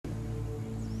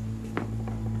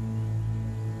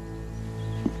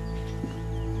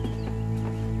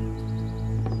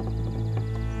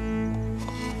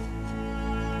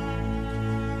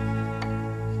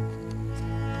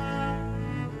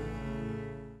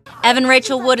Evan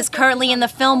Rachel Wood is currently in the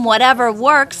film Whatever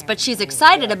Works, but she's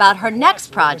excited about her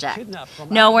next project.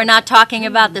 No, we're not talking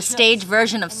about the stage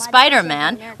version of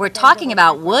Spider-Man. We're talking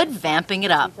about Wood vamping it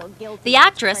up. The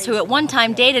actress, who at one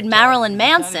time dated Marilyn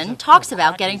Manson, talks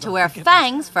about getting to wear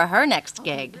fangs for her next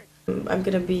gig. I'm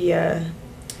going to be, I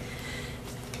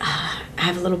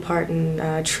have a little part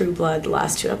in True Blood, the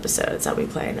last 2 episodes. I'll be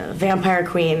playing a vampire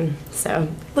queen, so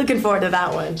looking forward to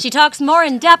that one. She talks more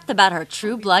in depth about her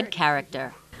True Blood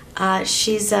character.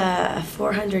 She's a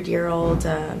 400-year-old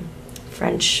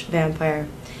French vampire,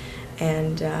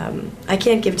 and I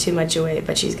can't give too much away,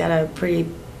 but she's got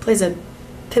plays a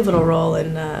pivotal role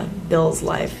in Bill's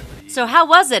life. So how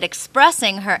was it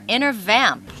expressing her inner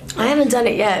vamp? I haven't done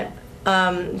it yet.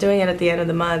 Doing it at the end of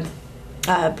the month,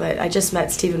 but I just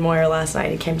met Stephen Moyer last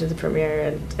night. He came to the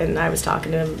premiere, and I was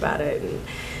talking to him about it, and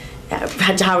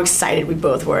how excited we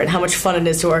both were, and how much fun it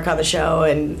is to work on the show,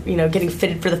 and getting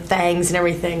fitted for the fangs and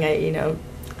everything.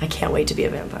 I can't wait to be a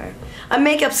vampire.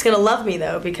 Makeup's gonna love me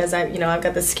though, because I've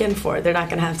got the skin for it. They're not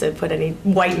gonna have to put any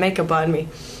white makeup on me.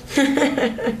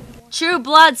 True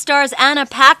Blood stars Anna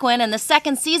Paquin, and the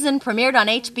 2nd season premiered on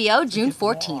HBO June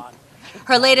 14th.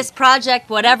 Her latest project,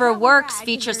 Whatever Works,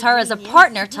 features her as a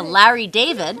partner to Larry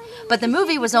David, but the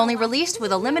movie was only released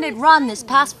with a limited run this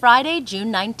past Friday,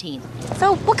 June 19th.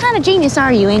 So what kind of genius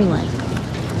are you anyway?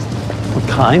 What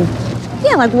kind?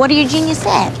 Yeah, like what are you genius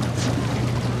at?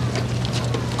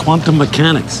 Quantum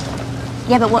mechanics.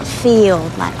 Yeah, but what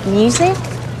field? Like music?